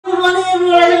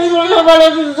Hello,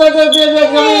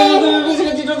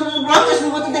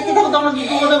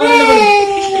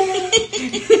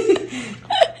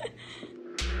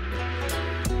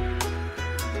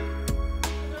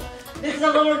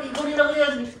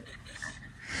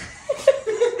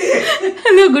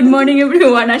 good morning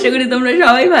everyone. আশা করি তোমরা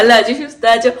সবাই ভালো আছো, সুস্থ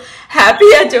আছো, হ্যাপি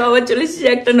আছো। আবার চলে এসেছি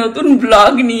একটা নতুন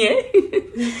ব্লগ নিয়ে।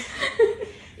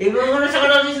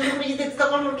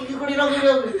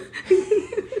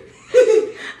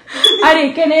 আর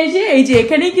এখানে এসে এই যে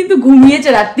এখানেই কিন্তু ঘুমিয়েছে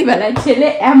রাত্রিবেলায়। ছেলে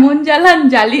এমন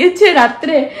জ্বালিয়েছে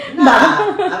রাত্রে।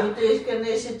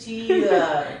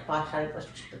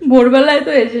 ভোরবেলায়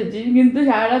তো এসেছি, কিন্তু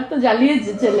সারা রাত তো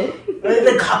জ্বালিয়েছে ছেলে।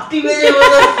 ঘাপটি বেজে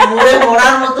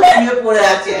মরার মতো শুয়ে পড়ে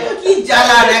আছে। কি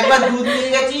জ্বালা! একবার দুধ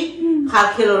নিয়ে গেছি,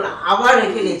 খেলো না, আবার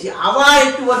রেখে গেছি, আবার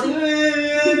একটু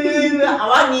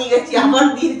আবার নিয়ে গেছি, আবার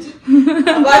দিয়েছি।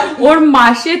 ওর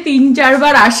মাসে 3-4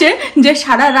 বার আসে, যে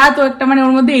সারা রাত ও একটা মানে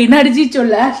ওর মধ্যে এনার্জি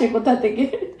চলে আসে কোথা থেকে।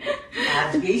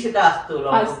 আজকেই সেটা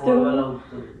আসতো।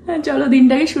 চলো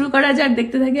দিনটাকে শুরু করা যাক,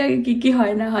 দেখতে থাকি আগে কি কি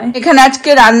হয় না হয়। এখানে আজকে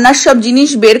রান্নার সব জিনিস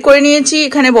বের করে নিয়েছি,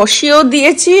 এখানে বসিয়েও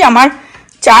দিয়েছি। আমার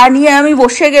চা নিয়ে আমি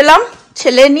বসে গেলাম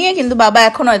ছেলে নিয়ে, কিন্তু বাবা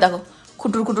এখন হয় দেখো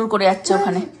খুটুর খুটুর করে যাচ্ছে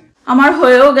ওখানে। আমার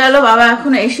হয়েও গেল, বাবা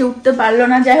এখনো এসে উঠতে পারলো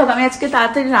না। যাই হোক, আমি আজকে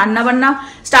তাড়াতাড়ি রান্না বান্না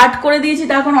স্টার্ট করে দিয়েছি।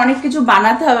 তা এখন অনেক কিছু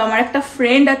বানাতে হবে। আমার একটা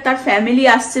ফ্রেন্ড আর তার ফ্যামিলি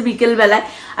আসছে বিকেল বেলায়,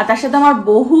 আর তার সাথে আমার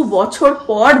বহু বছর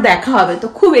পর দেখা হবে, তো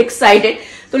খুব এক্সাইটেড।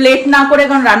 তো লেট না করে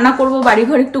এখন রান্না করবো,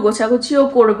 বাড়িঘর একটু গোছাগুছিও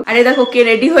করবো। আরে দেখো কে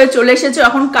রেডি হয়ে চলে এসেছে,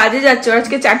 এখন কাজে যাচ্ছে।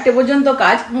 আজকে 4টে পর্যন্ত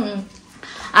কাজ।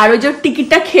 আর ওই যে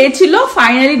টিকিটটা খেয়েছিল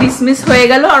ফাইনালি ডিসমিস হয়ে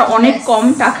গেল, আর অনেক কম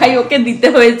টাকাই ওকে দিতে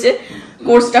হয়েছে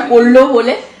কোর্সটা করলো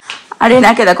বলে। আর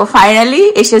এনাকে দেখো ফাইনালি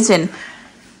এসেছেন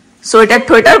সোয়েটার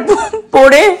টোয়েটার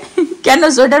পরে। কেন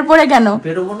সোয়েটার পরে কেন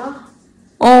বেরোবো না?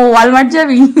 ও ওয়ালমার্ট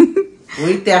যাবি?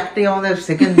 ওই তো একটাই আমাদের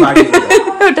সেকেন্ড বাড়ি।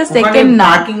 ওটা সেকেন্ড না,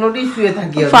 পার্কিং লটেই শুয়ে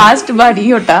থাকি। ফার্স্ট বাড়ি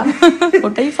ওটা,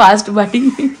 ওটাই ফার্স্ট বাড়ি।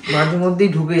 মাঝে মধ্যেই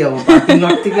ঢুকে যাবো পার্কিং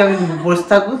লট থেকে। আমি বসে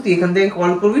থাকবো, তুই এখান থেকে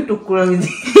কল করবি, টুক করে আমি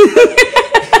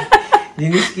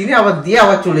জিনিস কিনে আবার দিয়ে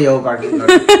আবার চলে যাবো পার্কিং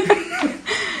লটে।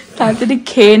 তাড়াতাড়ি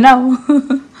খেয়ে নাও,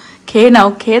 খেয়ে নাও,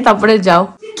 খেয়ে তারপরে যাও।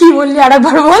 কি বললি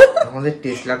আরেকবার বল? আমাদের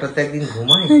টেসলাটাতে একদিন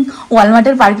ঘুমাই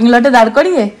ওয়ালমার্টের পার্কিং লটে দাঁড়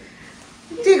করিয়ে,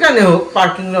 যেখানে হোক,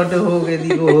 পার্কিং লটে হোক,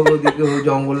 এদিকে হোক, ওদিকে হোক,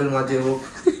 জঙ্গলের মাঝে হোক,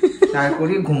 দাঁড়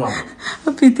করিয়ে ঘুমাবো।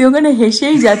 প্রীতি ওখানে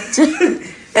হেসেই যাচ্ছে।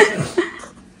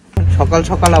 সকাল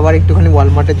সকাল আবার একটুখানি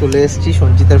ওয়ালমার্টে চলে এসেছি।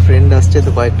 সঞ্চিতার ফ্রেন্ড আসছে, তো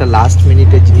কয়েকটা লাস্ট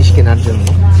মিনিটের জিনিস কেনার জন্য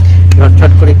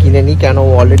ঝটঝট করে কিনে নি, কেন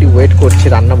অলরেডি ওয়েট করছে,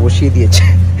 রান্না বসিয়ে দিয়েছে।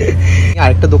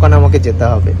 আরেকটা দোকানে আমাকে যেতে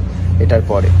হবে, এটার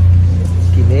পরে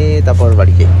কিনে তারপর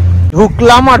বাড়িতে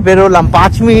ঢুকলাম আর বেরোলাম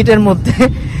 5 মিনিটের মধ্যে।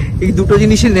 এই দুটো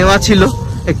জিনিসই নেওয়া ছিল,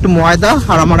 একটু ময়দা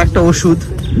আর আমার একটা ওষুধ।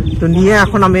 তো নিয়ে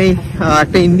এখন আমি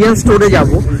একটা ইন্ডিয়ান স্টোরে যাব।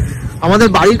 আমাদের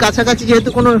বাড়ির কাছাকাছি যেহেতু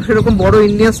কোনো সেরকম বড়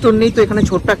ইন্ডিয়ান স্টোর নেই, তো এখানে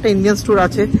ছোট্ট একটা ইন্ডিয়ান স্টোর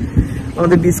আছে।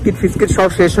 আমাদের বিস্কিট ফিস্কিট সব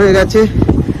শেষ হয়ে গেছে,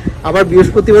 আবার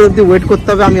বৃহস্পতিবার অবধি ওয়েট করতে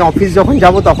হবে আমি অফিস যখন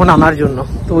যাব তখন আনার জন্য।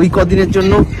 তো ওই কদিনের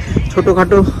জন্য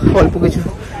ছোটখাটো অল্প কিছু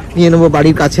নিয়ে নেবো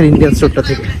বাড়ির কাছের ইন্ডিয়ান স্টোরটা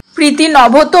থেকে। প্রীতি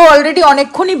নভ তো অলরেডি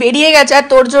অনেকক্ষণই বেরিয়ে গেছে, আর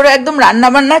তোর জোরে একদম রান্না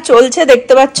বান্না চলছে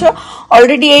দেখতে পাচ্ছ।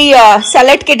 অলরেডি এই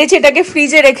স্যালাড কেটেছি, এটাকে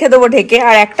ফ্রিজে রেখে দেবো ঢেকে।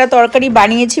 আর একটা তরকারি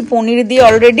বানিয়েছি পনির দিয়ে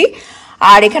অলরেডি,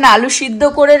 আর এখানে আলু সিদ্ধ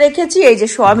করে রেখেছি। এই যে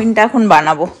সোয়াবিনটা এখন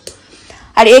বানাবো।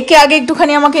 আর একে আগে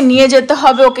একটুখানি আমাকে নিয়ে যেতে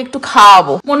হবে, ওকে একটু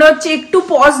খাওয়াবো। মনে হচ্ছে একটু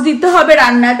পজ দিতে হবে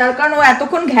রান্নায়, তার কারণ ও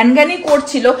এতক্ষণ ঘ্যানঘ্যানি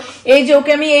করছিল। এই যে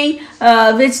ওকে আমি এই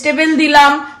ভেজিটেবল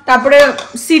দিলাম, তারপরে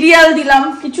সিরিয়াল দিলাম,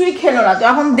 কিছুই খেলো না। তো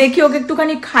এখন দেখি ওকে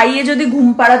একটুখানি খাইয়ে যদি ঘুম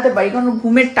পাড়াতে পারি, কারণ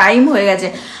ঘুমের টাইম হয়ে গেছে।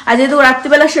 আর যেহেতু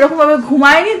রাত্রিবেলা সেরকম ভাবে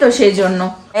ঘুমায়নি, তো সেই জন্য।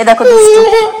 এই দেখো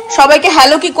সবাইকে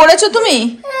হ্যালো কি করেছো তুমি?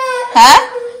 হ্যাঁ,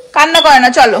 কান্না করে না,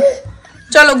 চলো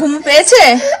চলো, ঘুম পেয়েছে?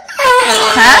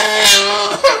 হ্যাঁ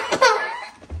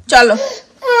চলো।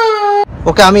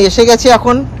 ওকে আমি এসে গেছি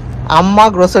এখন আম্মা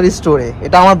গ্রোসারি স্টোরে।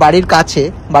 এটা আমার বাড়ির কাছে,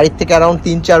 বাড়ির থেকে around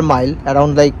 3-4 mile,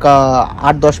 around like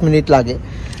 8-10 minute লাগে।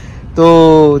 তো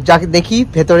যাকে দেখি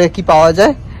ভেতরে কি পাওয়া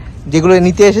যায়, যেগুলো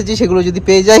নিতে এসেছি সেগুলো যদি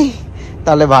পেয়ে যাই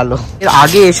তাহলে ভালো। এর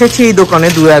আগে এসেছি এই দোকানে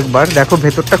 2-1 বার। দেখো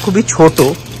ভেতরটা খুবই ছোট,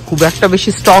 খুব একটা বেশি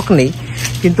স্টক নেই,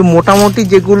 কিন্তু মোটামুটি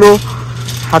যেগুলো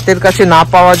হাতের কাছে না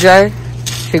পাওয়া যায়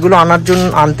সেগুলো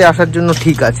আনতে আসার জন্য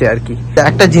ঠিক আছে আর কি।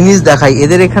 একটা জিনিস দেখাই,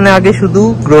 এদের এখানে আগে শুধু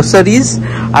গ্রোসারিজ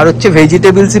আর হচ্ছে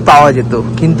ভেজিটেবলসই পাওয়া যেত,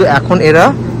 কিন্তু এখন এরা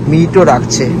মিটও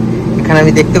রাখছে। এখানে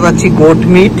আমি দেখতে পাচ্ছি গোট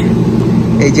মিট,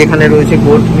 এই যেখানে রয়েছে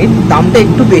গোট মিট। দামটা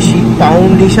একটু বেশি,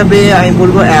 পাউন্ড হিসাবে আমি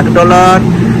বলবো $1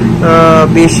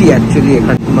 বেশি অ্যাকচুয়ালি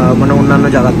এখানে, মানে অন্যান্য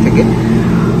জায়গার থেকে।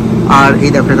 আর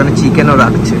এই দেখো এখানে চিকেনও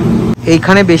রাখছে।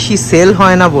 এইখানে বেশি সেল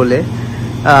হয় না বলে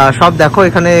সব দেখো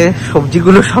এখানে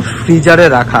সবজিগুলো সব ফ্রিজারে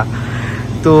রাখা,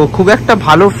 তো খুব একটা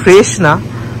ভালো ফ্রেশ না,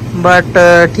 বাট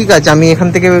ঠিক আছে, আমি এখান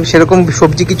থেকে সেরকম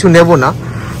সবজি কিছু নেব না।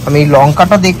 আমি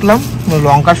লঙ্কাটা দেখলাম,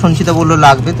 লঙ্কা সঞ্চিতা বললো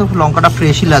লাগবে, তো লঙ্কাটা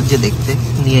ফ্রেশই লাগছে দেখতে,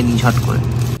 নিয়ে নি ঝট করে।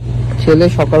 ছেলে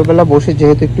সকালবেলা বসে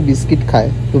যেহেতু একটু বিস্কিট খায়,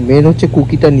 তো মেন হচ্ছে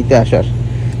কুকিটা নিতে আসার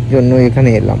জন্য এখানে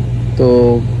এলাম। তো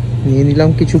নিয়ে নিলাম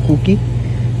কিছু কুকি,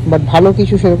 বাট ভালো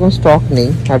কিছু সেরকম স্টক নেই,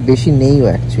 আর বেশি নেইও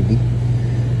অ্যাকচুয়ালি,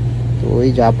 তো ওই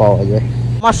যা পাওয়া যায়।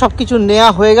 আমার সব কিছু নেওয়া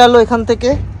হয়ে গেল এখান থেকে,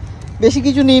 বেশি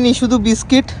কিছু নিইনি, শুধু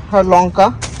বিস্কিট আর লঙ্কা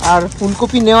আর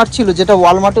ফুলকপি নেওয়ার ছিল, যেটা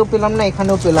ওয়ালমার্টেও পেলাম না,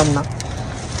 এখানেও পেলাম না।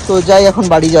 তো যাই, এখন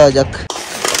বাড়ি যাওয়া যাক।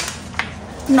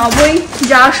 নবই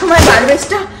যাওয়ার সময়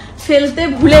গার্বেজটা ফেলতে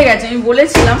ভুলে গেছে, আমি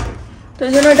বলেছিলাম, তো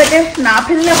ওই জন্য এটাকে না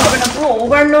ফেললে হবে না, পুরো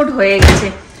ওভারলোড হয়ে গেছে।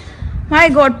 মাই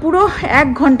গড, পুরো 1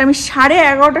 ঘন্টা। আমি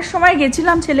 11:30টার সময়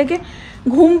গেছিলাম ছেলেকে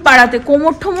ঘুম পাড়াতে,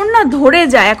 কোমর ঠোমর না ধরে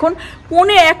যায়, এখন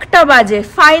 1:45 বাজে।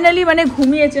 ফাইনালি মানে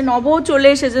ঘুমিয়েছে, নবও চলে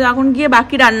এসেছে, এখন গিয়ে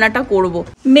বাকি রান্নাটা করব।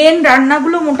 মেন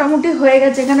রান্নাগুলো মোটামুটি হয়ে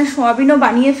গেছে, এখানে সোয়াবিনও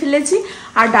বানিয়ে ফেলেছি,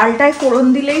 আর ডালটায় ফোড়ন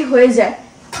দিলেই হয়ে যায়,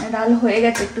 ডাল হয়ে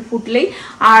গেছে একটু ফুটলেই।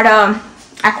 আর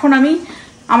এখন আমি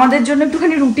আমাদের জন্য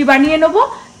একটুখানি রুটি বানিয়ে নেবো,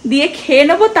 দিয়ে খেয়ে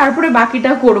নেবো, তারপরে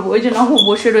বাকিটা করবো। ওই জন্য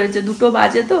বসে রয়েছে, 2টো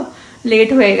বাজে তো লেট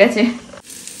হয়ে গেছে।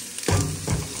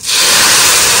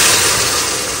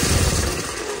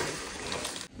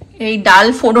 এই ডাল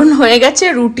ফোড়ন হয়ে গেছে,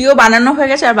 রুটিও বানানো হয়ে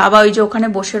গেছে, আর বাবা ওই যে ওখানে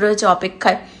বসে রয়েছে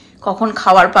অপেক্ষায় কখন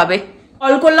খাবার পাবে।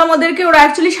 কল করলাম ওদেরকে, ওরা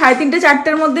অ্যাকচুয়ালি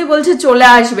 3:30-4টার মধ্যেই বলছে চলে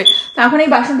আসবে। তখন এই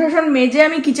বাসন টাসন মেজে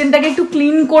আমি কিচেনটাকে একটু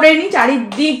ক্লিন করে নিই,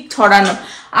 চারিদিক ছড়ানো।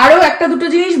 আরো 1-2টো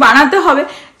জিনিস বানাতে হবে,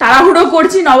 তাড়াহুড়ো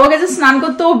করছি। নব গেছে স্নান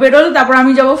করতে, ও বেরোলো, তারপর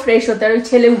আমি যাবো ফ্রেশ হতে। আর ওই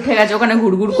ছেলে উঠে গেছে, ওখানে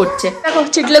ঘুরঘুর করছে। দেখো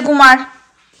চিটলে কুমার,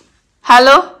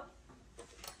 হ্যালো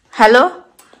হ্যালো,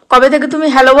 কবে থেকে তুমি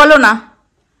হ্যালো বলো না?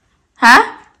 হ্যাঁ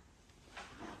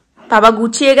বাবা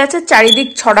গুছিয়ে গেছে, চারিদিক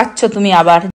ছড়াচ্ছ তুমি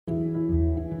আবার।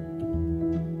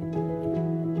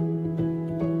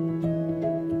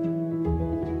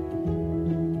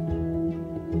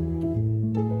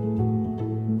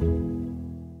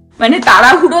 মানে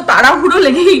তাড়াহুড়ো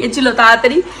লেগেই গেছিল,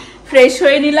 তাড়াতাড়ি ফ্রেশ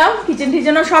হয়ে নিলাম, কিচেন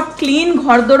টিচেনও সব ক্লিন,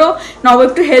 ঘর দোরও নব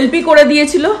একটু হেল্পই করে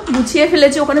দিয়েছিল, গুছিয়ে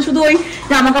ফেলেছে। ওখানে শুধু ওই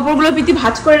জামা কাপড়গুলো পিতি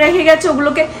ভাঁজ করে রেখে গেছে,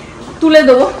 ওগুলোকে তুলে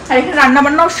দেবো। আর এখানে রান্না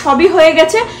বান্নাও সবই হয়ে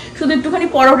গেছে, শুধু একটুখানি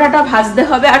পরোটাটা ভাজতে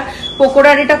হবে। আর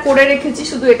পকোড়ার এটা করে রেখেছি,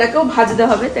 শুধু এটাকেও ভাজতে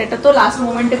হবে। তো এটা তো লাস্ট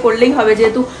মোমেন্টে করলেই হবে,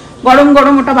 যেহেতু গরম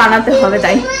গরম ওটা বানাতে হবে।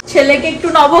 তাই ছেলেকে একটু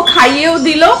নব খাইয়েও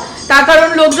দিল, তার কারণ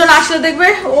লোকজন আসলে দেখবে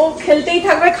ও খেলতেই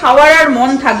থাকবে, খাওয়ার আর মন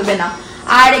থাকবে না।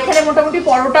 আর এখানে মোটামুটি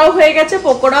পরোটাও হয়ে গেছে,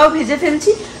 পকোড়াও ভেজে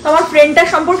ফেলছি। তো আমার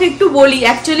ফ্রেন্ডটার সম্পর্কে একটু বলি।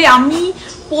 অ্যাকচুয়ালি আমি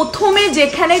প্রথমে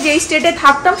যেই স্টেটে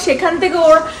থাকতাম সেখান থেকে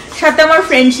ওর সাথে আমার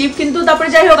ফ্রেন্ডশিপ, কিন্তু তারপরে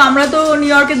যাই হোক আমরা তো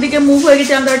নিউ ইয়র্কের দিকে মুভ হয়ে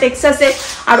গেছিলাম, তারপর টেক্সাসে।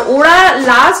 আর ওরা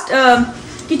লাস্ট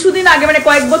কিছুদিন আগে, মানে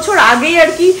কয়েক বছর আগেই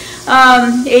আর কি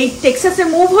এই টেক্সাসে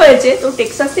মুভ হয়েছে। তো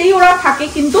টেক্সাসেই ওরা থাকে,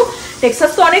 কিন্তু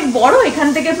টেক্সাস তো অনেক বড়, এখান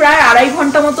থেকে প্রায় 2.5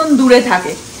 ঘন্টা মতন দূরে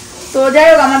থাকে। তো যাই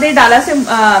হোক আমাদের ডালাসে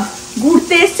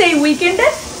ঘুরতে এসছে এই উইকেন্ডে,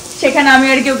 সেখানে আমি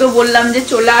আর কি ওকে বললাম যে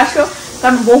চলে আসো,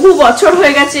 কারণ বহু বছর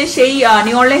হয়ে গেছে সেই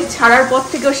নিউ অরলিন্স ছাড়ার পর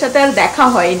থেকে ওর সাথে আর দেখা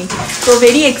হয়নি। তো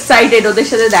ভেরি এক্সাইটেড ওদের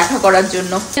সাথে দেখা করার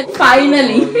জন্য।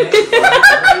 ফাইনালি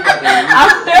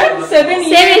আফটার 7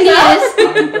 ইয়ার্স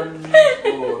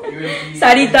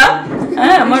সারিতা,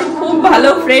 হ্যাঁ আমার খুব ভালো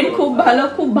ফ্রেন্ড, খুব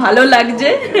ভালো লাগছে।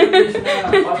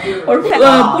 ওর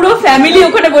পুরো ফ্যামিলি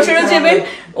ওখানে বসে রয়েছে, এবং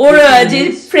ওর যে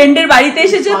ফ্রেন্ডের বাড়িতে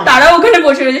এসেছে তারাও ওখানে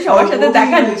বসে রয়েছে, সবার সাথে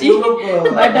দেখাচ্ছি।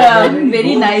 But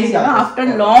very nice, after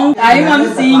long time I am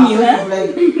seeing you. হ্যাঁ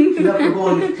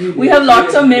we have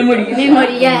lots of memory,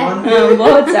 yeah,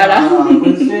 बहुत सारा।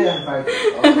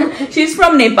 she's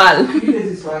from Nepal।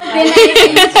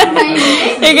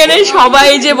 এখানে সবাই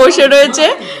যে বসে রয়েছে,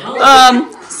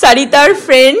 সারিতার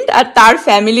ফ্রেন্ড আর তার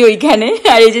ফ্যামিলি ওইখানে,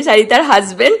 আর এই যে সারিতার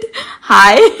হাজবেন্ড,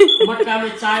 হাই।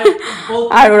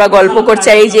 আর ওরা গল্প করছে।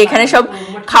 এই যে এখানে সব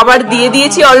খাবার দিয়ে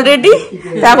দিয়েছি অলরেডি,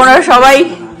 এখন ওরা সবাই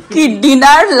কি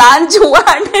ডিনার লাঞ্চ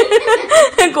ওয়ান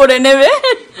করে নেবে।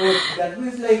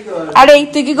 আরে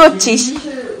তুই কি করছিস?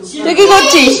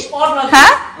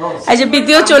 হ্যাঁ এই যে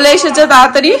প্রীতিও চলে এসেছে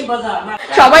তাড়াতাড়ি।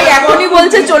 সবাই এখনই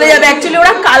বলছে চলে যাবে, অ্যাকচুয়ালি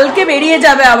ওরা কালকে বেরিয়ে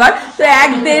যাবে আবার। তো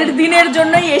 1-1.5 দিনের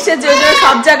জন্যই এসেছে,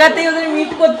 সব জায়গাতেই ওদের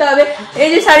মিট করতে হবে। এই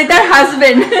যে সারিতার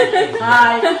হাজবেন্ড,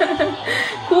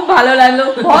 খুব ভালো লাগলো,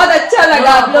 বহুত আচ্ছা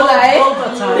লাগা আপ লোগ আয়ে।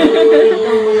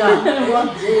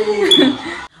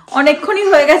 অনেকক্ষণই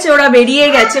হয়ে গেছে ওরা বেরিয়ে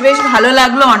গেছে, বেশ ভালো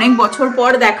লাগলো, অনেক বছর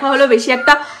পর দেখা হলো। বেশি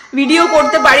একটা ভিডিও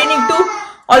করতে পারিনি, একটু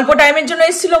অল্প টাইমের জন্য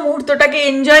এসেছিল, মুহূর্তটাকে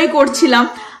এনজয় করছিলাম।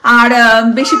 আর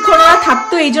বেশিক্ষণ ওরা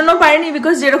থাকতো এই জন্য পারেনি,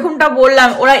 বিকজ যেরকমটা বললাম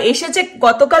ওরা এসেছে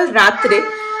গতকাল রাত্রে,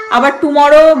 আবার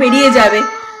টুমরো বেরিয়ে যাবে।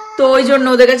 তো ওই জন্য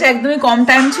ওদের কাছে একদমই কম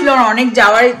টাইম ছিল, আর অনেক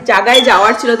জায়গায়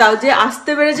যাওয়ার ছিল, তাও যে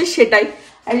আসতে পেরেছে সেটাই।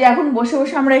 এই যে এখন বসে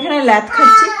বসে আমরা এখানে ল্যাদ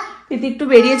খাচ্ছি। প্রীতি একটু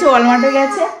বেরিয়েছে, ওয়ালমার্টে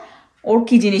গেছে ওর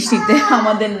কি জিনিস নিতে,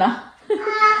 আমাদের না।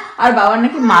 আর বাবার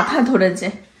নাকি মাথা ধরেছে।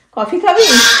 কফি খাবি?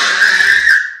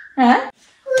 হ্যাঁ,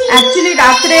 অ্যাকচুয়ালি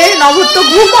রাত্রে নভর তো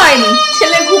ঘুম হয়নি,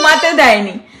 ছেলে ঘুমাতে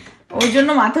দেয়নি, ওই জন্য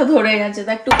মাথা ধরে গেছে।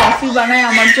 তা একটু কফি বানায়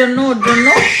আমার জন্য, ওর জন্য।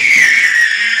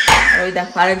 ওই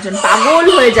দেখো আরেকজন পাগল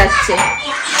হয়ে যাচ্ছে।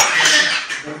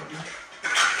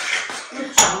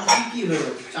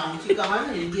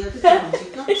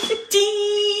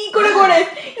 করে করে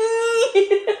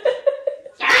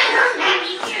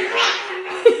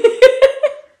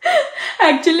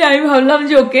অ্যাকচুয়ালি আমি ভাবলাম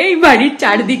যে ওকে এই বাড়ির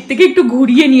চারদিক থেকে একটু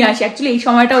ঘুরিয়ে নিয়ে আসি। অ্যাকচুয়ালি এই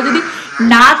সময়টা ও যদি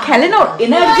না খেলে না, ওর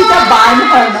এনার্জিটা বার্ন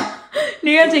হয় না,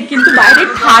 ঠিক আছে? কিন্তু বাইরে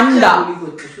ঠান্ডা।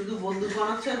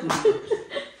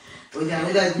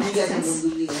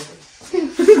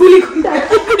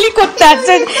 গুলি করতে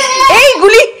আসছে। এই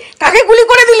গুলি কাকে গুলি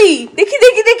করে দিলি? দেখি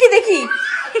দেখি দেখি দেখি।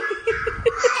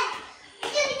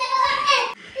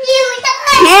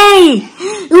 এই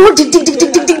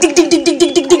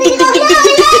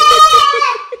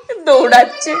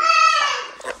দৌড়াচ্ছে।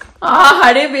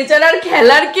 আহারে বেচারার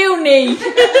খেলার কেউ নেই।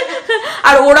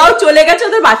 আর ওরাও চলে গেছে,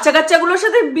 ওদের বাচ্চা কাচ্চাগুলোর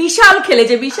সাথে বিশাল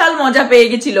খেলেছে, বিশাল মজা পেয়ে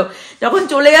গেছিল। যখন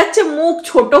চলে যাচ্ছে মুখ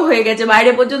ছোট হয়ে গেছে।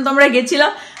 বাইরে পর্যন্ত আমরা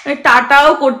গেছিলাম, টাটাও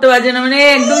করতে পারছে না, মানে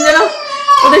একদম যেন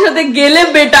ওদের সাথে গেলে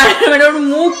বেটার, মানে ওর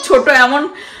মুখ ছোট এমন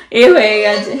হয়ে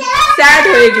গেছে, স্যাড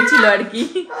হয়ে গেছিল আর কি।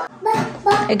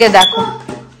 একে দেখো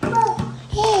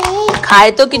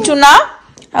খায় তো কিছু না,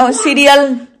 সিরিয়াল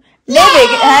নেবে।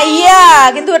 হ্যাঁ ইয়া,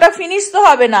 কিন্তু ওটা ফিনিশ তো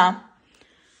হবে না।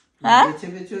 হ্যাঁ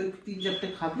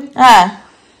হ্যাঁ,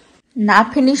 না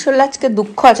ফিনিশ হলে আজকে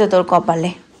দুঃখ আছে তোর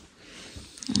কপালে।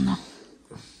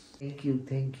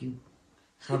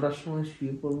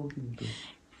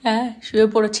 হ্যাঁ শুয়ে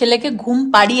পড়ো, ছেলেকে ঘুম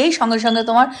পাড়িয়েই সঙ্গে সঙ্গে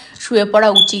তোমার শুয়ে পড়া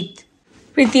উচিত।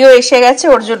 প্রীতিও এসে গেছে,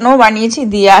 ওর জন্য বানিয়েছি,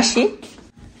 দিয়ে আসি।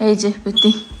 এই যে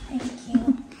প্রীতি,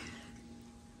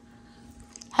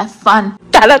 হ্যাভ ফান।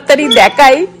 তাড়াতাড়ি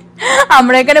দেখাই,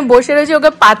 আমরা এখানে বসে রয়েছি,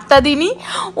 ওকে পাত্তা দিনি,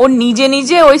 ও নিজে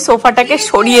নিজে ওই সোফাটাকে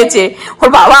সরিয়েছে। ওর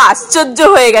বাবা আশ্চর্য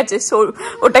হয়ে গেছে,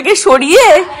 ওটাকে সরিয়ে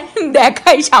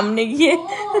দেখাই সামনে গিয়ে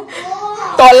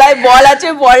তলায় বল আছে,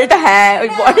 বলটা, হ্যাঁ ওই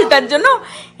বলটার জন্য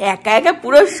একা একা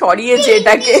পুরো সরিয়েছে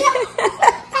এটাকে,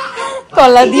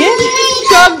 তলা দিয়ে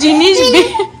সব জিনিস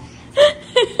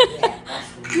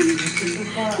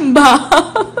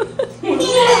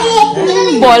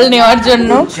বল নেওয়ার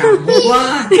জন্য।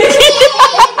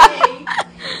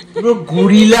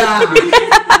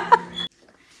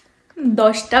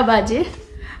 10টা বাজে,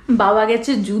 বাবা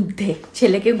গেছে যুদ্ধে,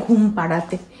 ছেলেকে ঘুম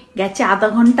পাড়াতে গেছে আধা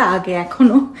ঘন্টা আগে,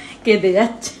 এখনো কেঁদে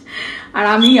যাচ্ছে। আর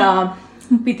আমি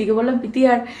প্রীতিকে বললাম, প্রীতি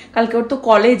আর কালকে ওর তো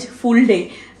কলেজ ফুল ডে,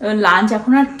 লাঞ্চ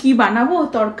এখন আর কি বানাবো,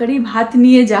 তরকারি ভাত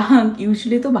নিয়ে যা।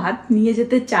 ইউজুয়ালি তো ভাত নিয়ে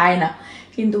যেতে চায় না,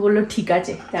 কিন্তু বললো ঠিক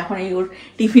আছে। তো এখন এই ওর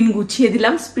টিফিন গুছিয়ে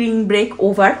দিলাম, স্প্রিং ব্রেক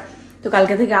ওভার, তো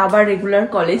কালকে থেকে আবার রেগুলার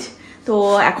কলেজ। তো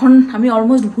এখন আমি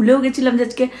অলমোস্ট ভুলেও গেছিলাম যে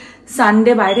আজকে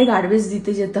সানডে বাইরে গার্বেজ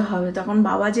দিতে যেতে হবে। তখন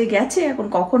বাবা যে গেছে, এখন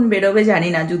কখন বেরোবে জানি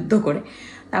না, যুদ্ধ করে।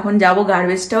 এখন যাবো,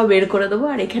 গার্বেজটাও বের করে দেবো।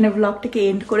 আর এখানে ব্লগটাকে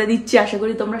এন্ড করে দিচ্ছি। আশা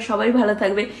করি তোমরা সবাই ভালো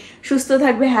থাকবে, সুস্থ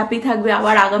থাকবে, হ্যাপি থাকবে।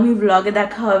 আবার আগামী ব্লগে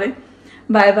দেখা হবে।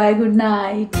 Bye bye, good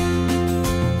night.